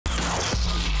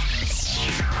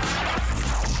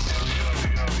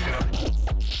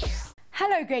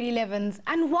Hello grade 11s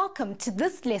and welcome to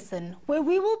this lesson where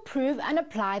we will prove and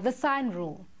apply the sine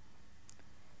rule.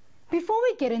 Before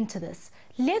we get into this,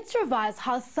 let's revise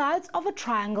how sides of a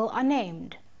triangle are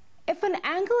named. If an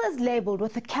angle is labelled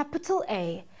with a capital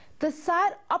A, the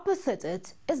side opposite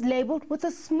it is labelled with a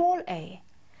small a.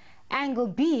 Angle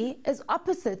B is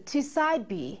opposite to side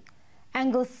B.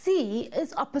 Angle C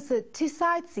is opposite to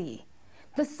side C.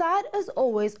 The side is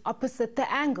always opposite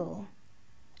the angle.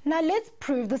 Now let's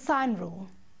prove the sine rule.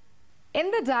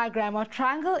 In the diagram of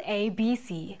triangle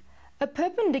ABC, a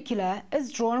perpendicular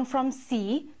is drawn from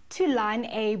C to line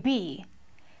AB.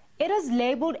 It is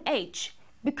labelled H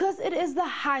because it is the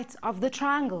height of the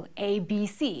triangle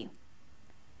ABC.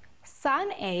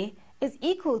 Sine A is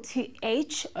equal to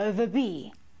H over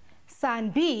B.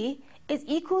 Sine B is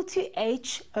equal to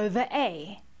H over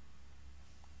A.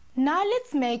 Now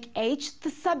let's make H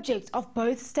the subject of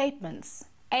both statements.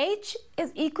 H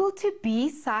is equal to B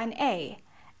sine A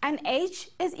and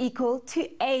H is equal to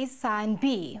A sine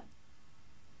B.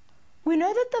 We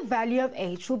know that the value of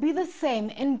H will be the same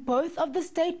in both of the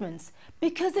statements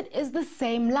because it is the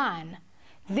same line.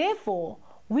 Therefore,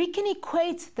 we can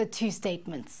equate the two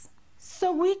statements.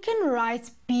 So we can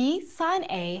write B sine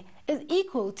A is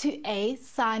equal to A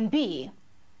sine B.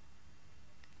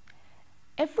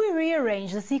 If we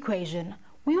rearrange this equation,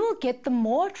 we will get the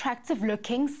more attractive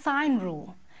looking sine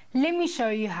rule. Let me show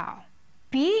you how.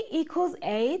 B equals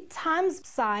A times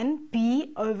sine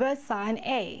B over sine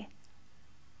A.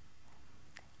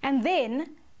 And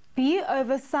then B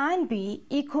over sine B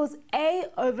equals A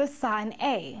over sine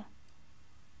A.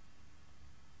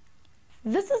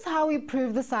 This is how we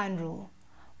prove the sine rule.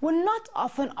 We're not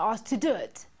often asked to do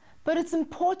it, but it's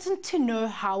important to know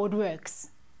how it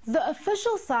works. The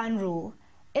official sine rule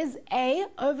is A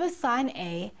over sine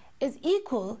A is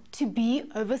equal to B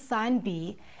over sine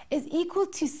B is equal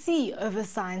to C over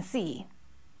sine C.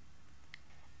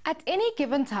 At any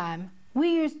given time,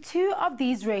 we use two of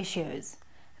these ratios.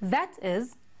 That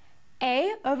is,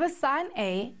 A over sine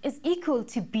A is equal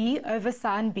to B over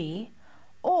sine B,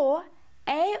 or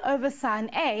A over sine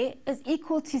A is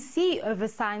equal to C over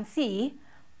sine C,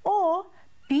 or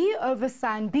B over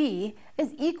sine B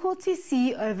is equal to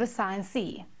C over sine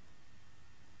C.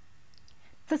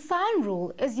 The sine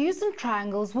rule is used in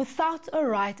triangles without a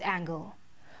right angle.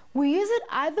 We use it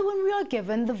either when we are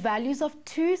given the values of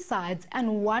two sides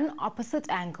and one opposite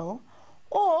angle,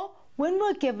 or when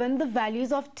we're given the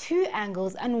values of two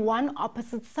angles and one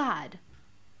opposite side.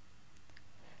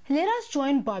 Let us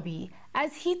join Bobby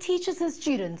as he teaches his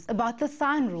students about the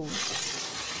sine rule.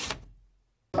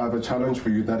 I have a challenge for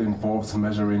you that involves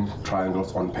measuring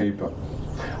triangles on paper.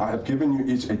 I have given you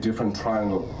each a different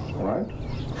triangle, all right?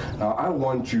 Now I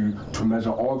want you to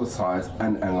measure all the sides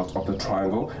and angles of the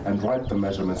triangle and write the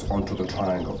measurements onto the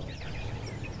triangle.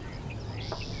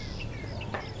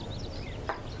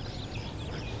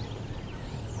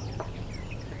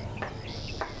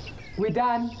 We're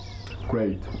done.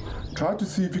 Great. Try to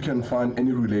see if you can find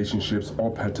any relationships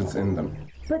or patterns in them.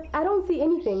 But I don't see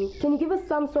anything. Can you give us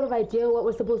some sort of idea what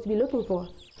we're supposed to be looking for?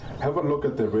 Have a look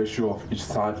at the ratio of each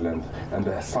side length and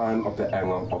the sine of the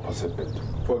angle opposite it.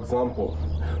 For example,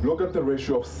 look at the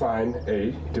ratio of sine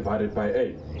A divided by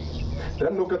A.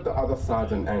 Then look at the other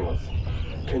sides and angles.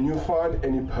 Can you find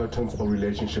any patterns or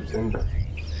relationships in them?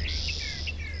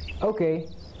 Okay,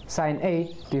 sine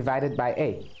A divided by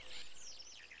A.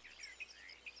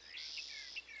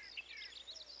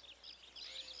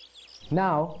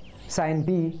 Now, sine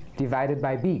B divided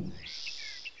by B.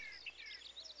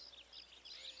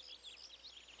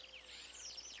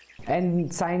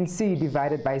 And sine C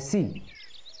divided by C.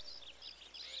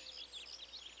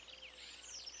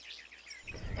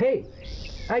 Hey,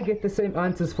 I get the same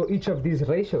answers for each of these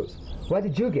ratios. What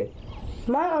did you get?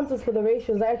 My answers for the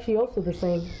ratios are actually also the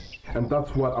same. And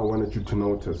that's what I wanted you to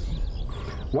notice.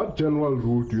 What general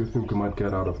rule do you think we might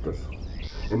get out of this?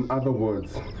 In other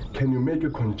words, can you make a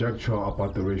conjecture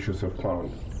about the ratios you've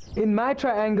found? In my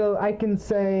triangle, I can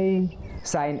say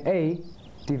sine A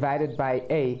divided by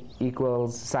A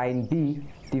equals sine B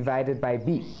divided by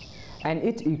B, and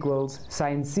it equals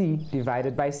sine C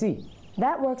divided by C.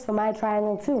 That works for my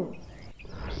triangle too.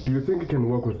 Do you think it can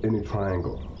work with any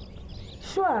triangle?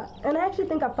 Sure, and I actually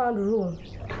think I found a rule.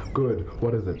 Good.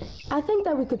 What is it? I think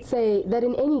that we could say that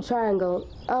in any triangle,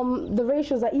 the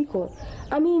ratios are equal.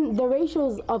 I mean, the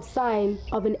ratios of sine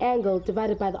of an angle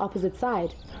divided by the opposite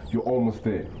side. You're almost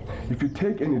there. If you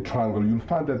take any triangle, you'll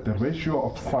find that the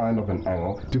ratio of sine of an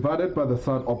angle divided by the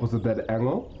side opposite that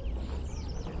angle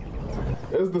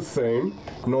is the same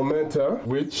no matter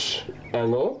which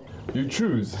angle you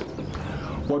choose.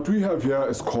 What we have here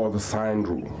is called the sine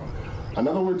rule.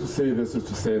 Another way to say this is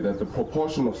to say that the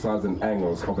proportion of sides and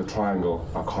angles of a triangle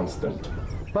are constant.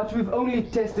 But we've only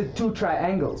tested 2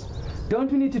 triangles. Don't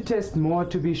we need to test more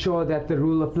to be sure that the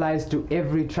rule applies to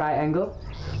every triangle?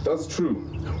 That's true.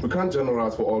 We can't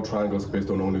generalize for all triangles based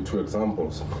on only 2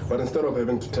 examples. But instead of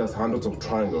having to test hundreds of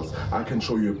triangles, I can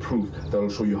show you a proof that will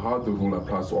show you how the rule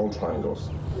applies to all triangles.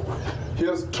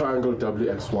 Here's triangle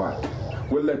WXY.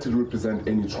 We'll let it represent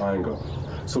any triangle,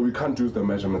 so we can't use the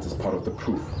measurements as part of the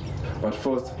proof. But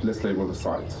first, let's label the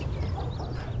sides.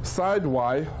 Side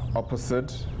Y,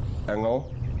 opposite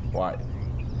angle Y.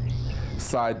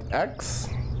 Side X,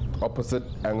 opposite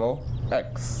angle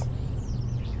X.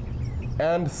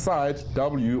 And side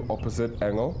W, opposite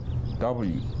angle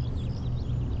W.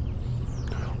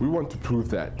 We want to prove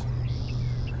that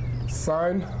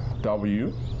sine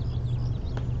W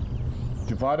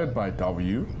divided by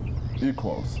W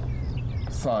equals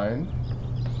sine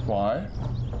Y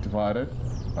divided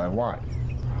by Y.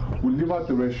 We'll leave out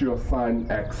the ratio of sine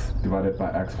X divided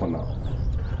by X for now.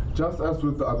 Just as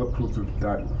with the other proofs we've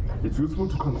done, it's useful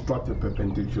to construct a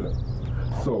perpendicular.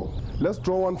 So let's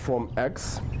draw one from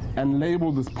X and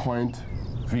label this point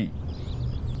V.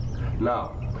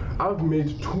 Now, I've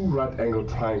made 2 right-angled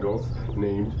triangles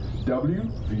named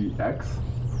WVX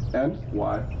and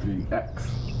YVX.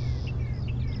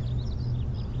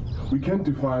 We can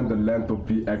define the length of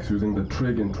Vx using the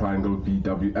trig in triangle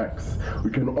VWX.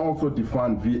 We can also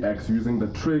define Vx using the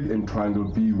trig in triangle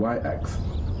VYX.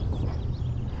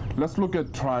 Let's look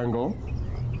at triangle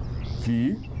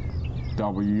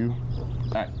VWX,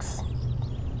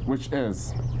 which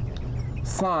is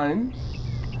sine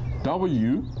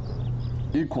W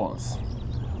equals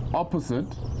opposite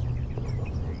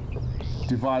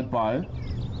divided by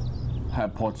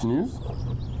hypotenuse,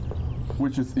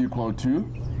 which is equal to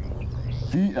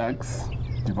Vx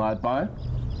divided by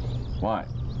Y.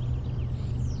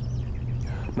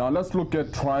 Now let's look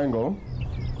at triangle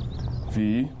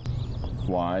VYX,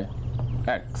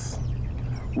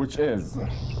 which is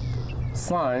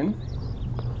sine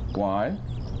Y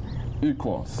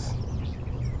equals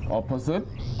opposite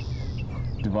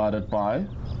divided by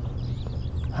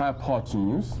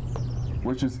hypotenuse,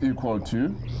 which is equal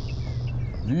to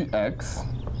Vx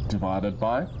divided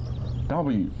by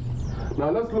W. Now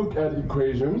let's look at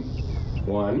equation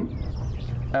 1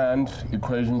 and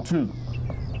equation 2.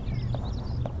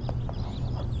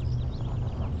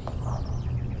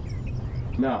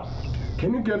 Now,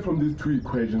 can you get from these 2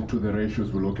 equations to the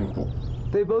ratios we're looking for?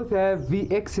 They both have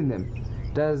Vx in them.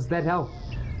 Does that help?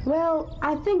 Well,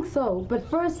 I think so, but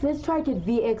first let's try to get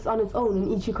Vx on its own in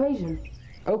each equation.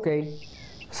 Okay,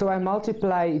 so I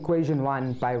multiply equation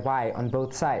 1 by y on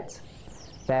both sides.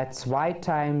 That's y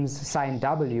times sine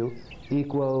W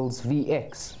equals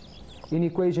Vx. In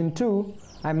equation 2,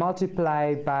 I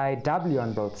multiply by W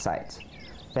on both sides.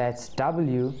 That's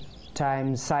W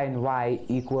times sine Y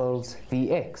equals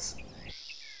Vx.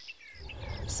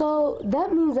 So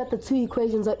that means that the 2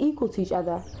 equations are equal to each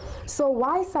other. So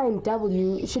y sine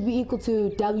W should be equal to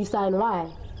W sine Y.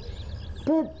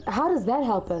 But how does that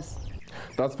help us?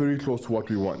 That's very close to what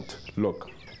we want. Look,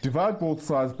 divide both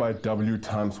sides by W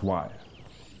times Y.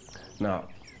 Now,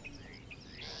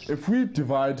 if we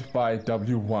divide by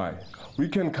WY, we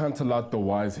can cancel out the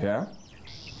Y's here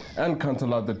and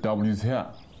cancel out the W's here.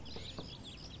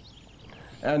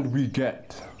 And we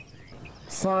get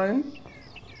sine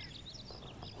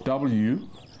W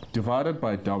divided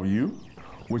by W,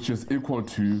 which is equal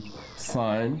to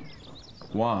sine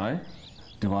Y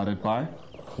divided by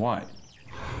Y.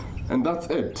 And that's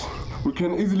it. We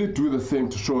can easily do the same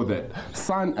to show that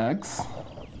sine X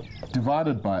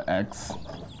divided by X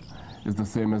is the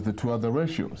same as the 2 other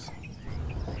ratios.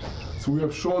 So we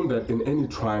have shown that in any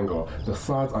triangle, the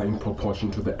sides are in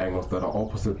proportion to the angles that are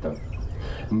opposite them.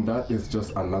 And that is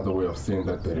just another way of saying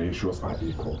that the ratios are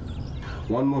equal.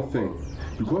 One more thing,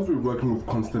 because we're working with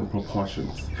constant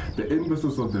proportions, the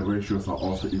inverses of the ratios are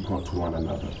also equal to one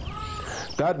another.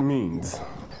 That means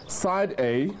side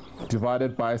A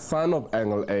divided by sine of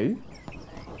angle A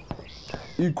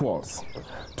equals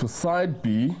to side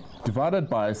B divided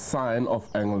by sine of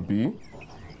angle B,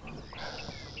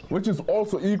 which is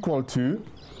also equal to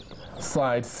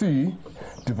side C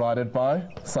divided by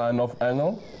sine of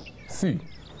angle C.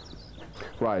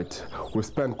 Right, we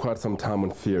spent quite some time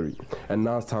on theory, and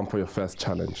now it's time for your first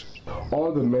challenge.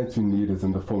 All the maths you need is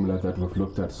in the formula that we've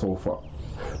looked at so far.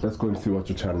 Let's go and see what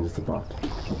your challenge is about.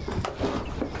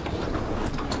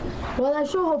 Well, I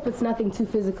sure hope it's nothing too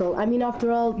physical. I mean,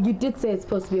 after all, you did say it's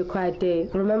supposed to be a quiet day,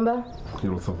 remember?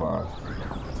 You'll survive.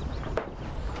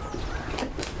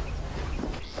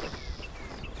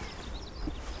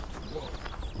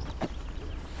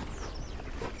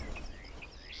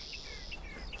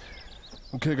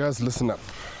 Okay guys, listen up.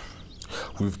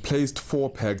 We've placed 4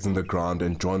 pegs in the ground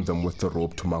and joined them with the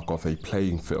rope to mark off a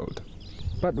playing field.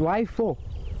 But why 4?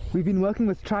 We've been working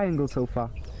with triangles so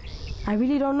far. I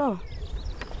really don't know.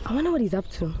 I wonder what he's up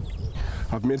to.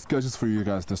 I've made sketches for you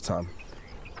guys this time.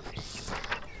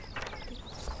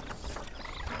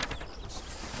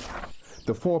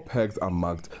 The 4 pegs are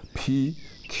marked P,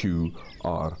 Q,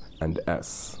 R, and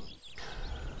S.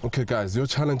 Okay guys, your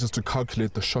challenge is to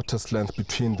calculate the shortest length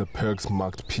between the pegs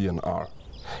marked P and R.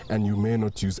 And you may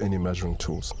not use any measuring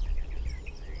tools.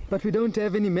 But we don't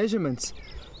have any measurements.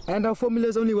 And our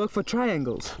formulas only work for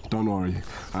triangles. Don't worry,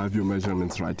 I have your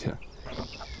measurements right here.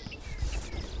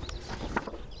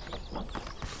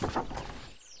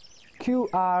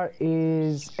 QR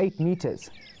is 8 meters.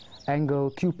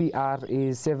 Angle QPR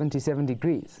is 77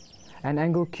 degrees. And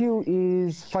angle Q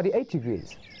is 48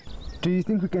 degrees. Do you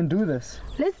think we can do this?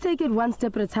 Let's take it one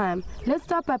step at a time. Let's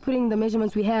start by putting the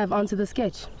measurements we have onto the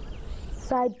sketch.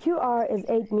 Side QR is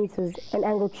 8 meters and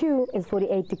angle Q is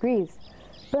 48 degrees.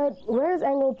 But where is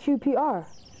angle QPR?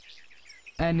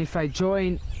 And if I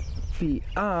join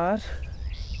PR,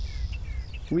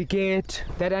 we get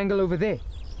that angle over there.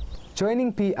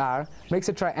 Joining PR makes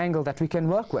a triangle that we can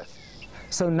work with.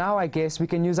 So now I guess we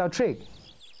can use our trig.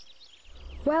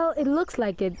 Well, it looks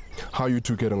like it. How are you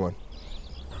two getting on?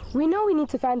 We know we need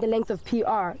to find the length of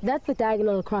PR. That's the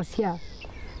diagonal across here.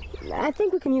 I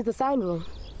think we can use the sine rule.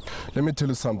 Let me tell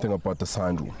you something about the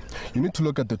sine rule. You need to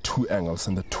look at the 2 angles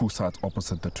and the 2 sides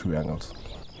opposite the 2 angles.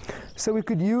 So we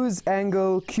could use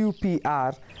angle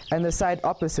QPR and the side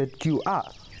opposite QR.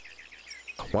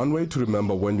 One way to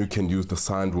remember when you can use the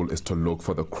sine rule is to look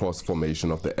for the cross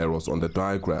formation of the arrows on the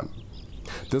diagram.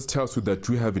 This tells you that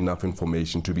you have enough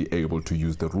information to be able to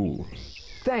use the rule.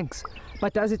 Thanks.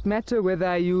 But does it matter whether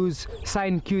I use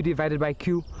sine Q divided by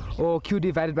Q or Q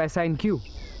divided by sine Q?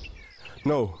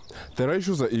 No, the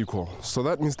ratios are equal, so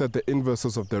that means that the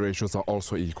inverses of the ratios are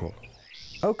also equal.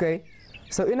 Okay,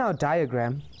 so in our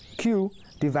diagram, Q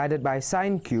divided by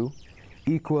sine Q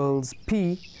equals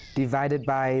P divided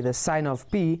by the sine of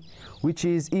P, which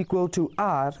is equal to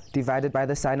R divided by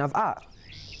the sine of R.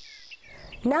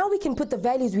 Now we can put the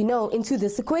values we know into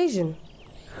this equation.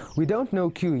 We don't know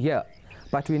Q here,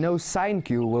 but we know sine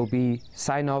Q will be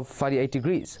sine of 48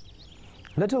 degrees.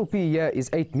 Little p here is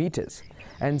 8 meters,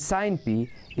 and sine P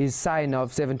is sine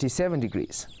of 77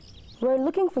 degrees. We're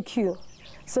looking for Q,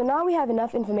 so now we have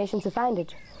enough information to find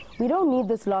it. We don't need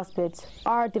this last bit,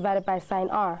 R divided by sine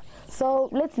R, so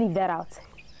let's leave that out.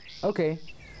 Okay,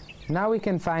 now we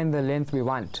can find the length we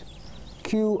want,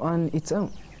 Q on its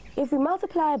own. If we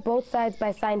multiply both sides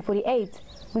by sine 48,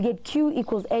 we get Q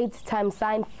equals 8 times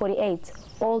sine 48,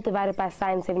 all divided by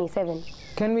sine 77.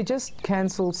 Can we just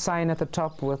cancel sine at the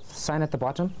top with sine at the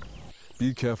bottom?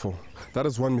 Be careful. That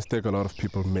is one mistake a lot of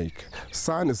people make.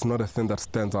 Sine is not a thing that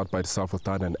stands out by itself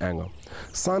without an angle.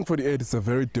 Sine 48 is a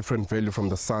very different value from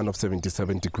the sine of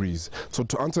 77 degrees. So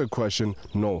to answer a question,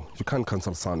 no, you can't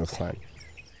cancel sine with sine.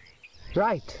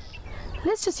 Right.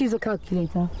 Let's just use a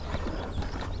calculator.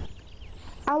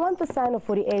 I want the sine of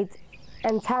 48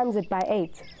 and times it by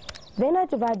 8. Then I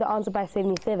divide the answer by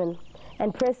 77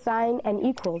 and press sine and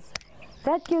equals.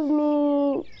 That gives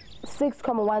me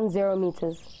 6,10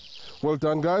 meters. Well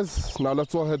done, guys. Now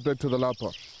let's all head back to the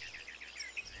lapa.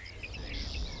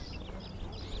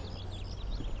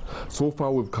 So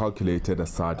far we've calculated a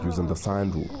side using the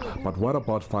sine rule, but what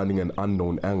about finding an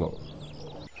unknown angle?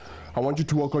 I want you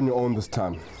to work on your own this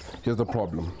time. Here's the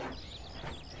problem.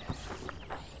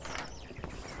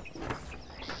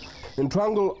 In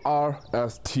triangle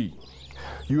RST,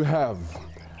 you have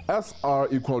SR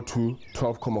equal to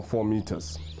 12,4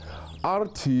 meters,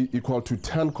 RT equal to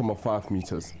 10,5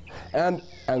 meters, and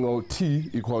angle T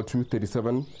equal to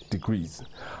 37 degrees.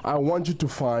 I want you to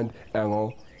find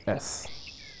angle S.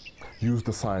 Use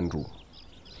the sine rule.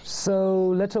 So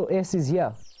little s is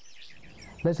here,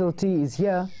 little t is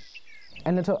here,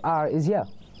 and little r is here.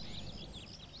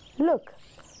 Look,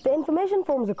 the information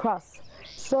forms a cross.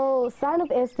 So sine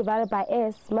of s divided by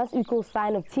s must equal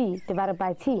sine of t divided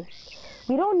by t.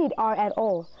 We don't need r at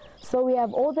all, so we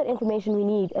have all that information we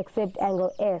need except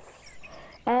angle s.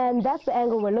 And that's the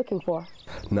angle we're looking for.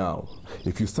 Now,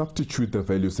 if you substitute the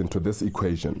values into this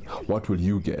equation, what will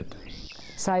you get?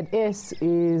 Side s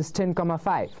is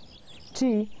 10,5,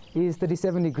 t is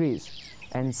 37 degrees,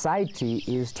 and side t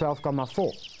is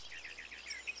 12,4.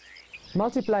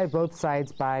 Multiply both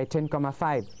sides by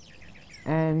 10,5,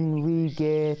 and we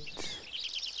get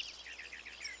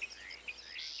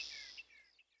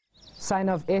sine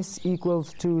of s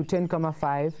equals to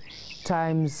 10,5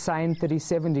 times sine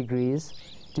 37 degrees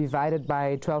divided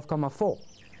by 12,4.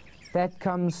 That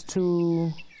comes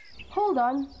to Hold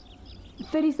on.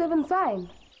 37 sine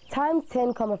times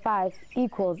 10,5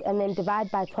 equals, and then divide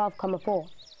by 12,4.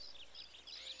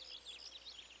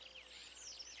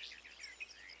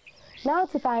 Now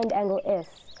to find angle S,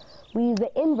 we use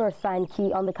the inverse sine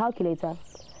key on the calculator.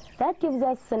 That gives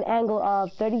us an angle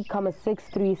of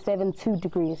 30,6372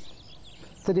 degrees.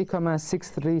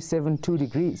 30,6372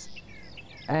 degrees.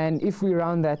 And if we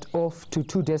round that off to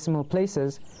 2 decimal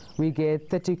places, we get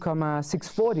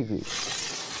 30,64 degrees.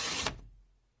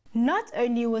 Not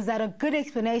only was that a good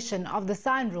explanation of the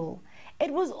sine rule,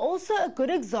 it was also a good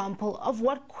example of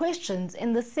what questions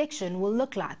in this section will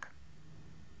look like.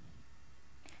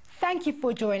 Thank you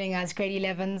for joining us, grade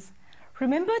 11s.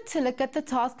 Remember to look at the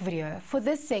task video for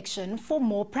this section for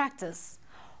more practice.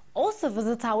 Also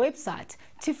visit our website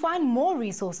to find more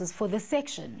resources for this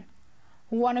section.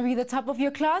 Want to be the top of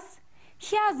your class?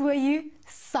 Here's where you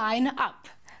sign up.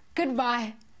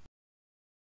 Goodbye.